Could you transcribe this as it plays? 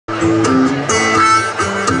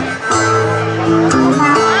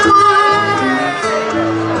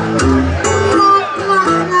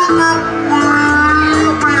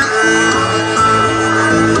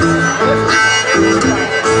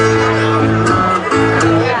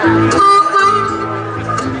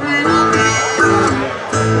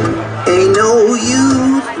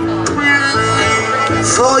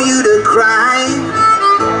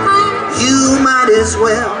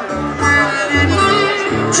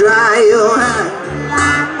dry your eyes.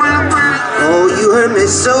 Oh, you hurt me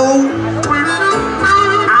so.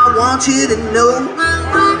 I want you to know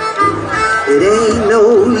it ain't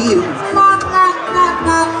no use.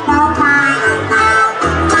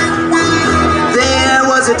 There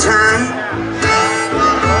was a time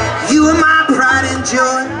you were my pride and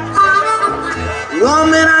joy.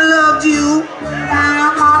 Woman, I loved you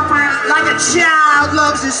like a child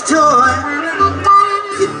loves his toy.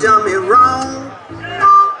 You done me wrong.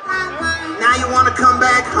 Now you wanna come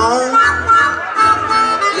back home.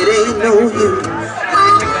 It ain't no use.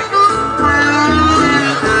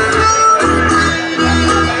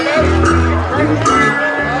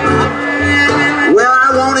 Well,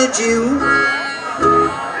 I wanted you.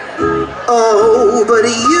 Oh, but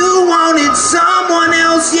you wanted someone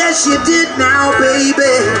else. Yes, you did now,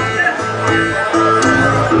 baby.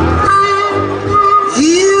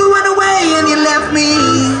 You went away and you left me.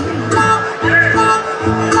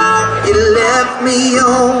 You left me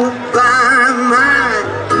all by mine.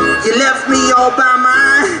 You left me all by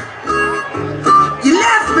mine. You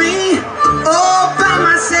left me all by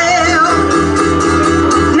myself.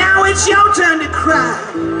 Now it's your turn to cry.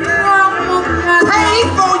 Pay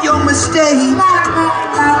for your mistake.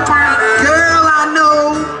 Girl, I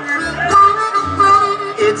know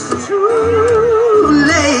it's too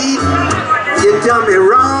late. You done me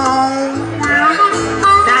wrong.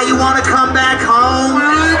 Now you wanna come back home.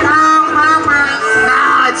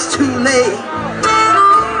 Now it's too late.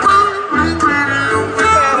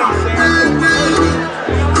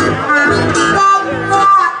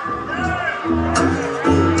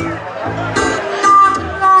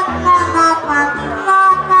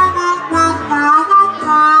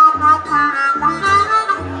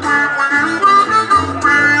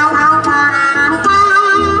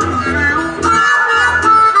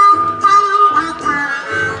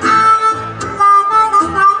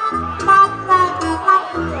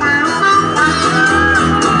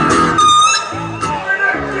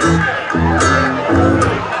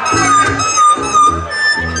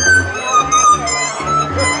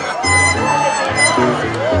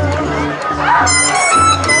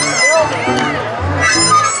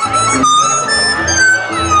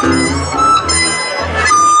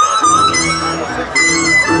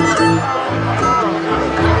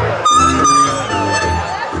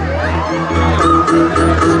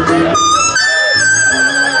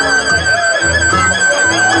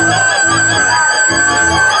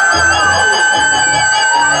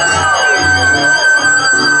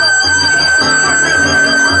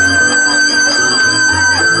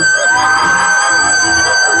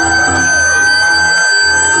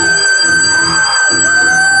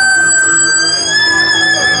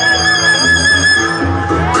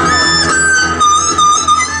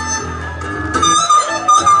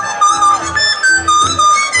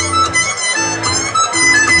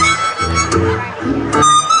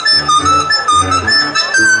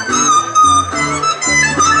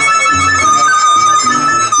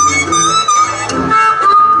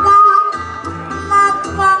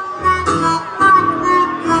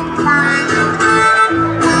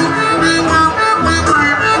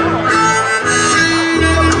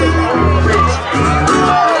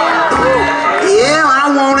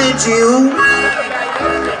 You.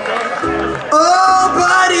 Oh,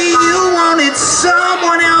 buddy, you wanted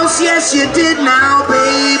someone else. Yes, you did now,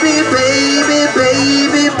 baby, baby,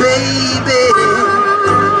 baby, baby.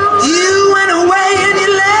 You went away and you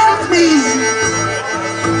left me.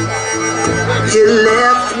 You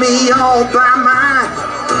left me all by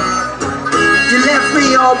mine. You left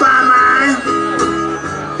me all by mine.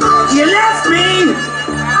 You left me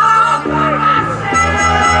all by myself.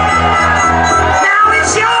 Now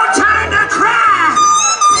it's your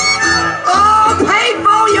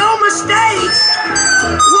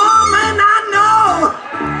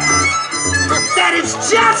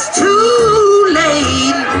just too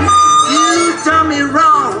late. You done me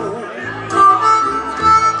wrong.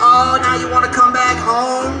 Oh, now you want to come back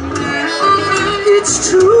home.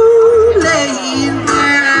 It's too late.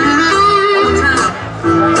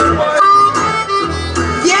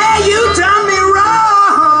 Yeah, you done me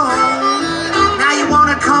wrong. Now you want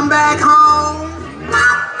to come back home.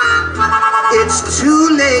 It's too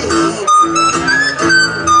late.